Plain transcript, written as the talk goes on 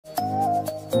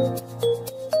Hi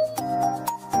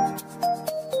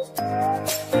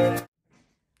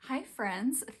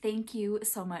friends, thank you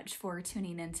so much for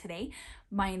tuning in today.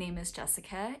 My name is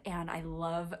Jessica and I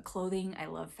love clothing, I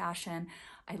love fashion,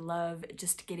 I love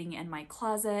just getting in my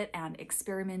closet and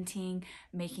experimenting,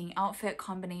 making outfit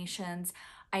combinations.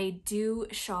 I do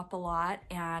shop a lot,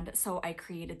 and so I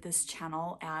created this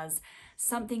channel as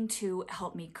something to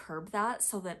help me curb that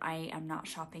so that I am not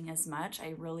shopping as much.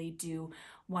 I really do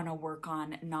want to work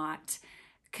on not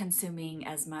consuming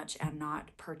as much and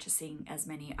not purchasing as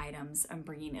many items and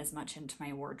bringing as much into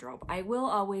my wardrobe. I will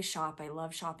always shop. I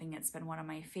love shopping. It's been one of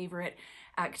my favorite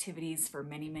activities for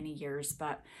many, many years,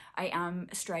 but I am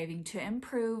striving to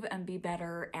improve and be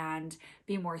better and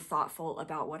be more thoughtful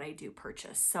about what I do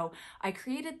purchase. So I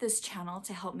created this channel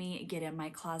to help me get in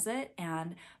my closet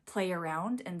and play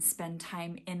around and spend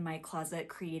time in my closet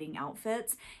creating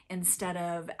outfits instead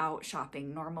of out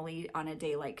shopping. Normally on a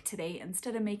day like today,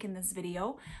 instead of making this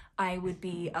video, I would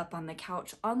be up on the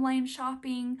couch online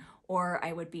shopping, or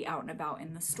I would be out and about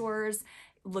in the stores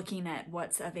looking at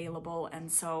what's available. And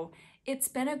so it's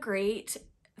been a great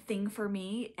thing for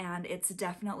me, and it's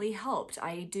definitely helped.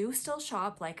 I do still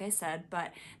shop, like I said,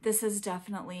 but this has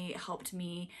definitely helped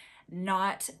me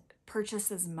not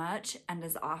purchase as much and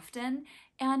as often,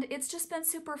 and it's just been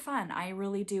super fun. I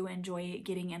really do enjoy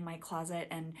getting in my closet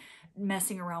and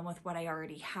messing around with what I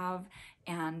already have,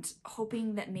 and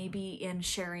hoping that maybe in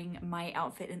sharing my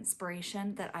outfit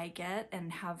inspiration that I get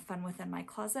and have fun within my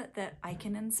closet, that I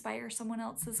can inspire someone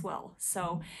else as well.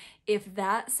 So if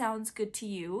that sounds good to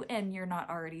you and you're not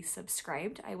already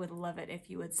subscribed, I would love it if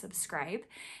you would subscribe.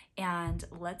 And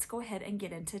let's go ahead and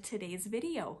get into today's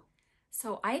video.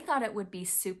 So I thought it would be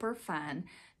super fun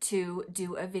to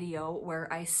do a video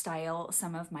where I style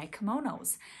some of my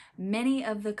kimonos. Many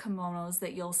of the kimonos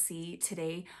that you'll see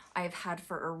today I've had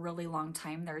for a really long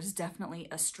time. There's definitely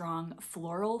a strong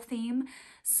floral theme,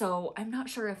 so I'm not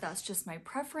sure if that's just my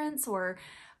preference, or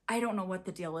I don't know what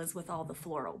the deal is with all the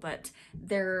floral, but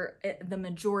the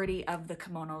majority of the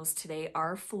kimonos today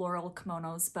are floral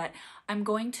kimonos. But I'm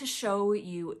going to show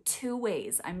you two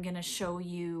ways. I'm going to show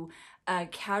you a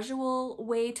casual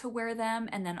way to wear them,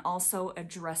 and then also a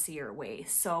dressier way.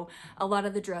 So a lot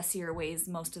of the dressier ways,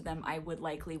 most of them I would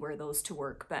likely wear those to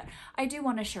work, but I do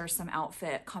want to share some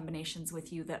outfit combinations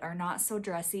with you that are not so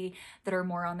dressy, that are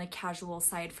more on the casual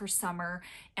side for summer.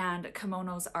 And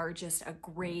kimonos are just a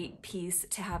great piece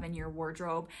to have in your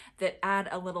wardrobe that add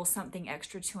a little something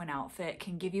extra to an outfit,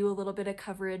 can give you a little bit of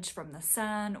coverage from the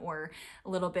sun, or a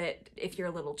little bit if you're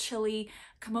a little chilly.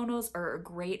 Kimonos are a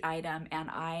great item, and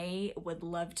I would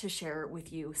love to share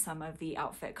with you some of the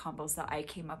outfit combos that I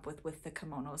came up with the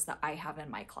kimonos that I have in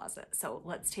my closet. So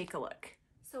let's take a look.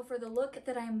 So for the look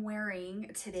that I'm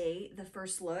wearing today, the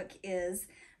first look is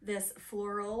this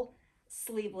floral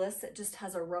sleeveless. It just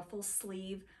has a ruffle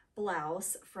sleeve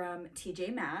blouse from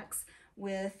TJ Maxx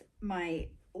with my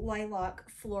lilac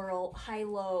floral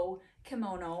high-low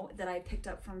kimono that I picked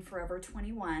up from Forever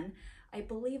 21, I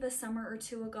believe a summer or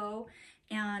two ago.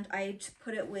 And I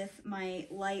put it with my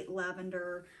light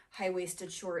lavender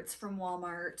high-waisted shorts from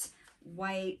Walmart,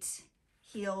 white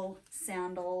heel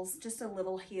sandals, just a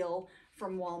little heel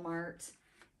from Walmart,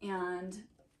 and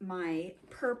my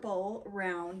purple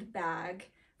round bag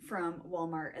from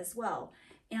Walmart as well.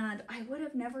 And I would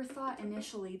have never thought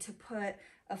initially to put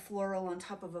a floral on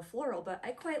top of a floral, but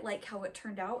I quite like how it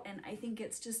turned out, and I think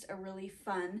it's just a really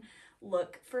fun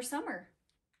look for summer.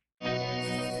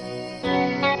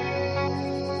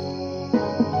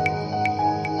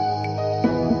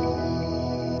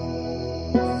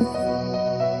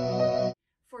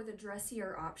 For the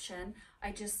dressier option,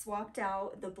 I just swapped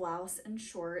out the blouse and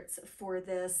shorts for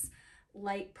this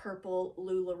light purple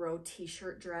LuLaRoe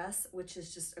t-shirt dress, which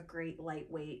is just a great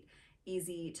lightweight,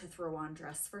 easy to throw on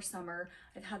dress for summer.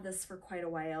 I've had this for quite a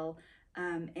while,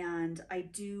 and I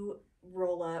do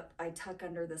roll up, I tuck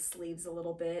under the sleeves a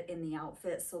little bit in the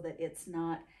outfit so that it's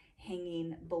not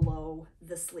hanging below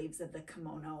the sleeves of the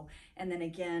kimono. And then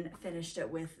again, finished it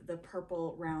with the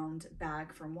purple round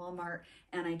bag from Walmart,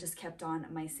 and I just kept on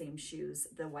my same shoes,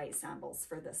 the white sandals,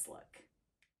 for this look.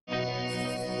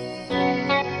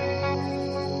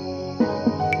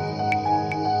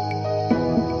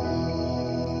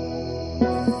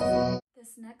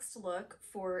 This next look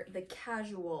for the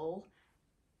casual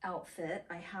outfit,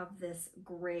 I have this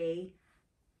gray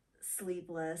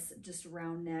sleeveless, just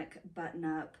round neck button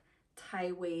up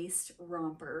tie waist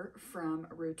romper from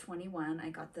Rue 21. I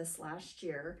got this last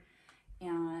year.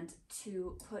 And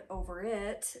to put over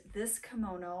it, this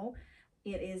kimono,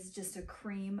 it is just a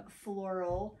cream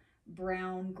floral,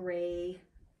 brown, gray,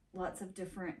 lots of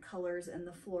different colors in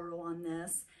the floral on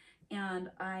this. And and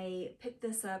I picked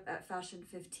this up at Fashion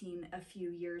 15 a few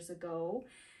years ago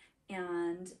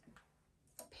and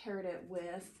paired it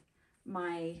with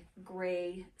my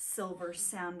gray silver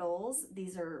sandals.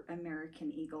 These are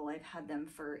American Eagle. I've had them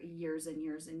for years and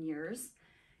years and years.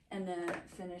 And then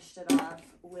finished it off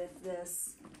with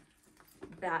this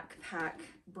backpack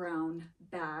brown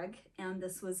bag, and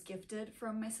this was gifted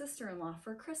from my sister-in-law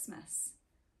for Christmas.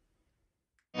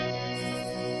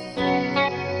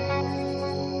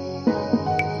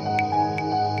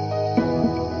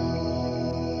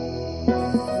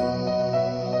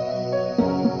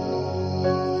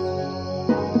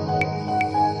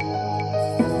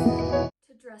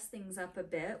 Dress things up a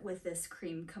bit with this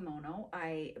cream kimono,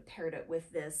 I paired it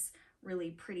with this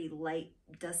really pretty light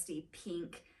dusty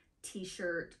pink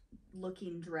t-shirt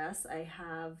looking dress.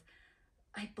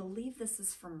 I believe this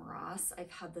is from Ross.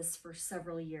 I've had this for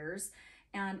several years,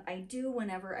 and I do,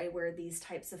 whenever I wear these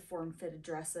types of form-fitted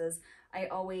dresses, I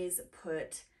always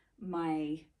put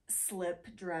my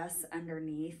slip dress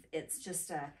underneath. It's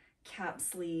just a cap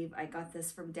sleeve. I got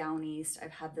this from Down East.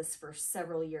 I've had this for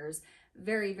several years.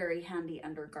 Very, very handy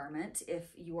undergarment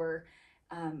if you're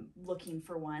looking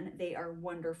for one. They are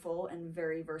wonderful and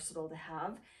very versatile to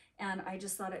have. And I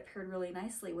just thought it paired really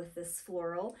nicely with this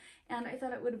floral. And I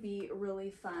thought it would be really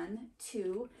fun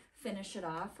to finish it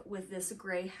off with this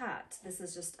gray hat. This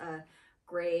is just a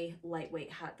gray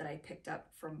lightweight hat that I picked up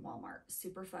from Walmart.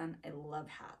 Super fun. I love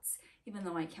hats. Even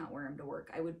though I can't wear them to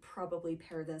work, I would probably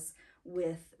pair this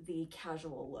with the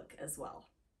casual look as well.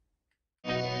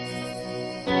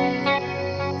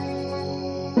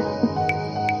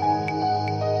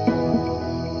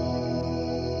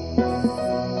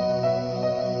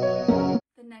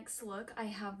 The next look, I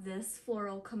have this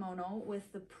floral kimono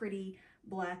with the pretty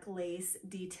black lace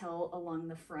detail along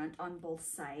the front on both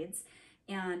sides.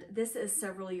 And this is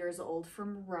several years old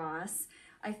from Ross.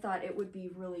 I thought it would be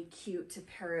really cute to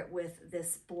pair it with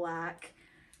this black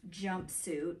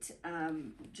jumpsuit,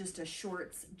 just a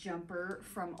shorts jumper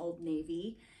from Old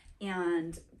Navy,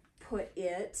 and put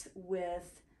it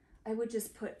with, I would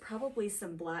just put probably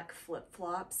some black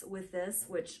flip-flops with this,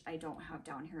 which I don't have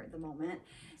down here at the moment.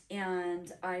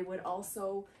 And I would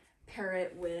also pair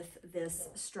it with this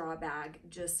straw bag,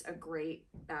 just a great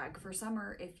bag for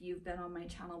summer. If you've been on my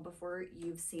channel before,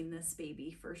 you've seen this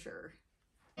baby for sure.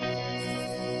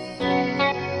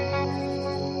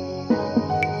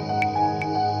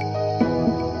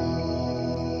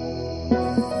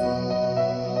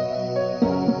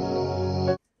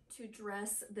 To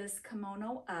dress this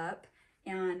kimono up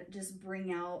and just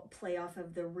bring out, play off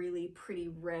of the really pretty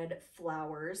red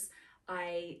flowers,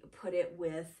 I put it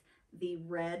with the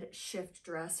red shift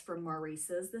dress from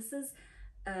Maurice's. This is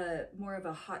more of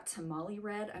a hot tamale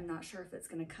red. I'm not sure if it's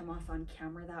going to come off on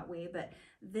camera that way, but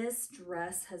this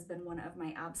dress has been one of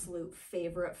my absolute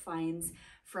favorite finds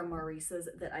from Maurice's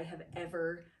that I have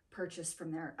ever purchased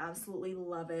from there. Absolutely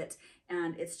love it,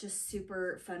 and it's just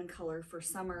super fun color for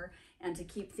summer. And to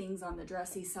keep things on the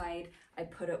dressy side, I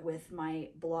put it with my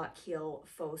block heel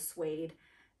faux suede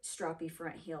strappy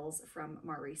front heels from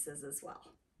Maurice's as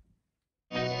well.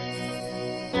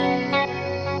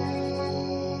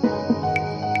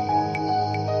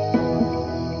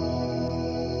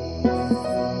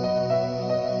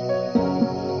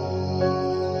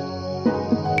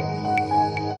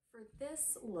 For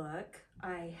this look,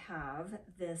 I have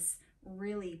this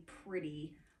really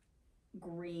pretty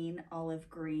green, olive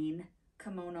green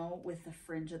kimono with the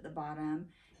fringe at the bottom.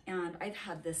 And I've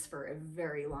had this for a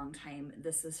very long time.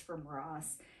 This is from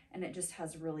Ross, and it just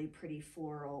has really pretty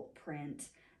floral print,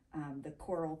 the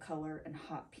coral color and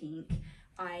hot pink.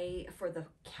 For the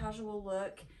casual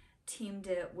look, teamed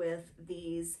it with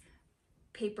these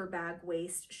paper bag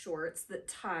waist shorts that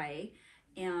tie,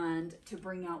 and to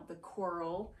bring out the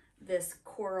coral, this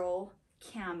coral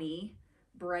cami,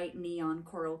 bright neon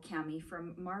coral cami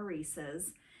from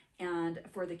Maurice's. And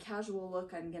for the casual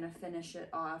look, I'm gonna finish it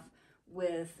off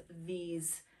with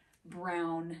these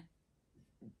brown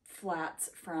flats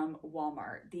from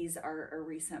Walmart. These are a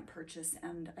recent purchase,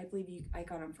 and I believe I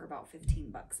got them for about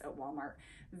 15 bucks at Walmart.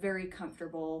 Very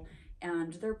comfortable,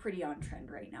 and they're pretty on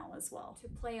trend right now as well. To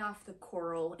play off the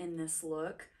coral in this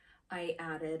look, I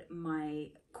added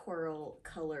my coral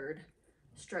colored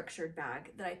structured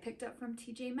bag that I picked up from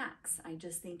TJ Maxx. I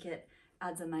just think it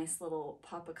adds a nice little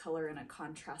pop of color and a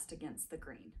contrast against the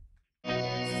green.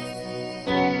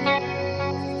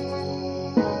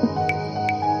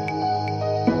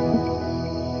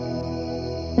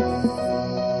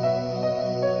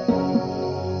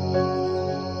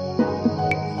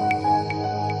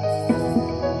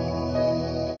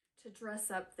 To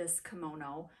dress up this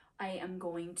kimono, I am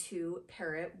going to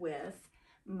pair it with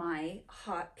my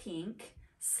hot pink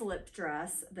slip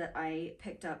dress that I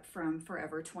picked up from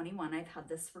Forever 21. I've had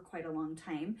this for quite a long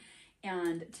time.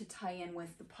 And to tie in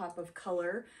with the pop of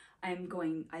color, I've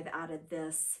added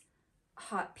this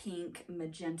hot pink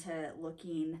magenta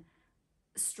looking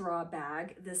straw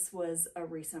bag. This was a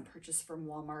recent purchase from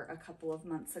Walmart a couple of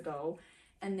months ago.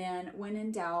 And then when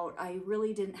in doubt, I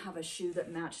really didn't have a shoe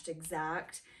that matched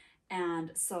exact.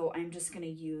 And so I'm just going to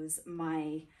use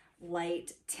my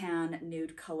light tan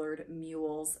nude colored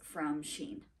mules from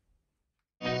Shein.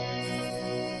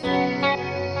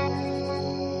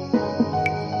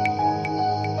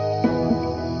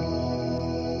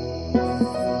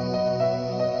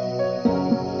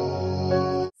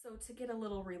 To get a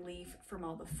little relief from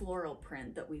all the floral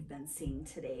print that we've been seeing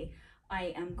today,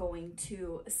 I am going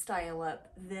to style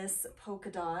up this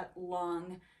polka dot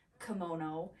long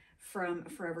kimono from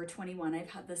Forever 21.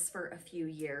 I've had this for a few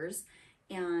years,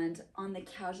 and on the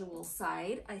casual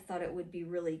side, I thought it would be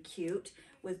really cute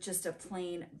with just a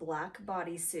plain black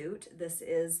bodysuit. This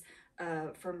is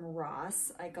from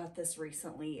Ross. I got this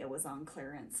recently. It was on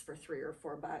clearance for $3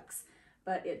 or $4,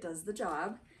 but it does the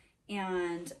job.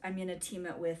 And I'm going to team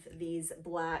it with these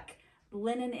black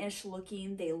linen-ish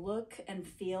looking. They look and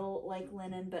feel like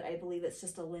linen, but I believe it's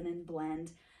just a linen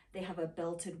blend. They have a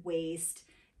belted waist,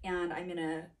 and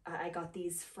I got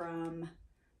these from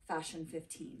Fashion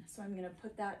 15. So I'm going to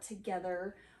put that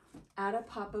together, add a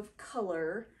pop of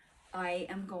color. I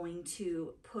am going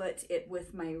to put it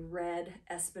with my red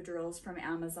espadrilles from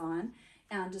Amazon,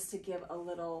 and just to give a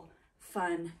little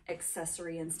fun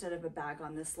accessory instead of a bag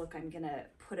on this look, I'm gonna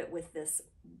put it with this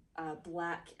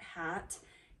black hat,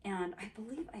 and I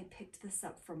believe I picked this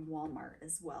up from Walmart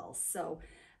as well. So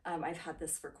I've had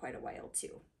this for quite a while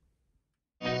too.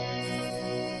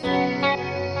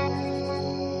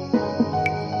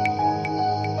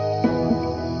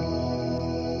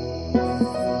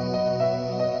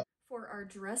 For our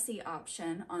dressy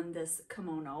option on this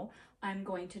kimono, I'm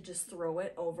going to just throw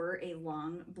it over a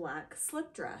long black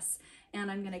slip dress,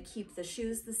 and I'm going to keep the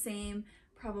shoes the same,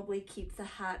 probably keep the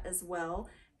hat as well,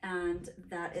 and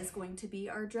that is going to be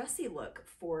our dressy look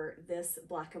for this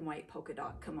black and white polka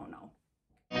dot kimono.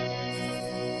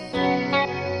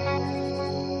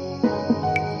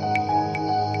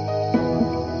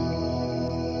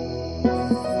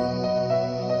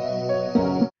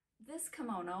 This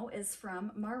kimono is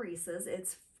from Maurice's.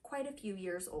 It's quite a few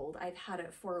years old. I've had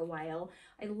it for a while.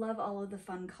 I love all of the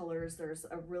fun colors. There's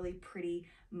a really pretty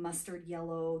mustard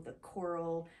yellow, the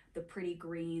coral, the pretty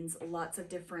greens. Lots of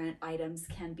different items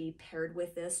can be paired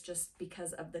with this just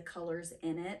because of the colors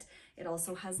in it. It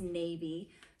also has navy.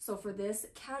 So for this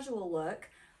casual look,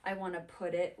 I want to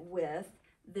put it with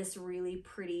this really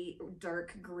pretty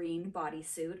dark green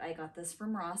bodysuit. I got this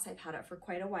from Ross. I've had it for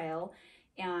quite a while.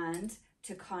 And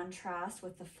to contrast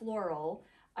with the floral,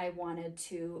 I wanted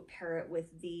to pair it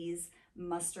with these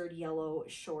mustard yellow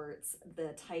shorts,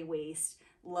 the tie waist.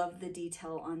 Love the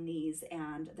detail on these,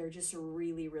 and they're just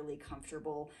really, really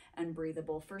comfortable and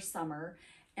breathable for summer.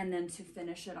 And then to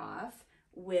finish it off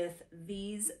with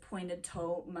these pointed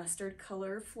toe mustard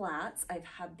color flats. I've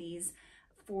had these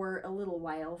for a little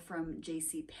while from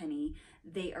JCPenney.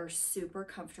 They are super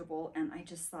comfortable, and I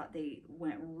just thought they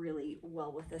went really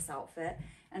well with this outfit.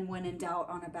 And when in doubt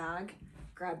on a bag,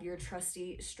 grab your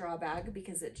trusty straw bag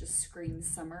because it just screams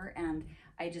summer, and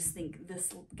I just think this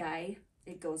guy,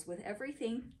 it goes with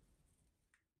everything.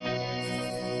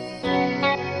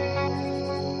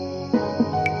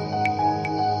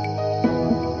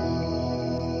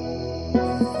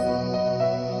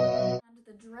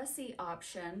 Dressy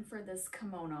option for this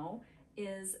kimono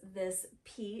is this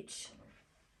peach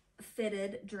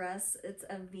fitted dress. It's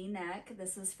a V-neck.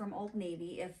 This is from Old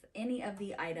Navy. If any of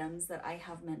the items that I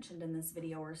have mentioned in this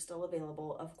video are still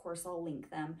available, of course I'll link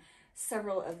them.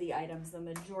 Several of the items, the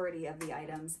majority of the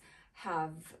items,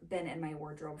 have been in my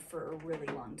wardrobe for a really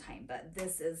long time, but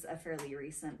this is a fairly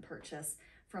recent purchase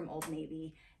from Old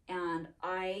Navy, and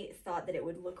I thought that it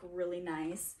would look really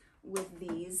nice with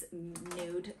these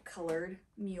nude colored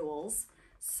mules.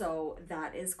 So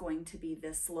that is going to be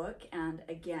this look, and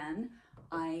again,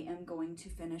 I am going to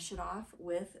finish it off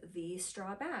with the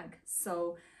straw bag.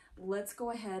 So let's go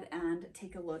ahead and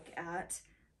take a look at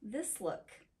this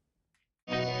look.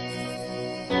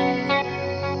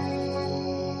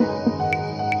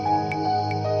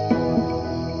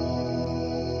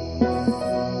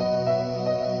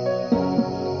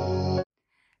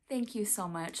 Thank you so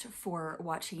much for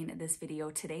watching this video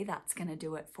today. That's going to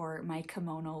do it for my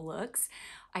kimono looks.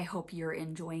 I hope you're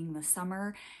enjoying the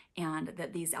summer and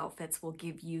that these outfits will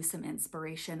give you some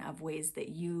inspiration of ways that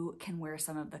you can wear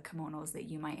some of the kimonos that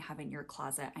you might have in your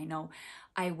closet. I know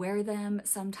I wear them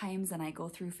sometimes and I go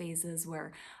through phases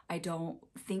where I don't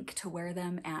think to wear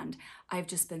them, and I've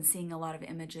just been seeing a lot of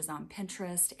images on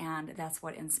Pinterest, and that's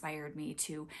what inspired me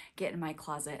to get in my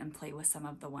closet and play with some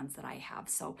of the ones that I have.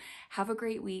 So have a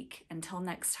great week. Until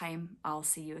next time, I'll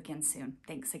see you again soon.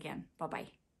 Thanks again. Bye-bye.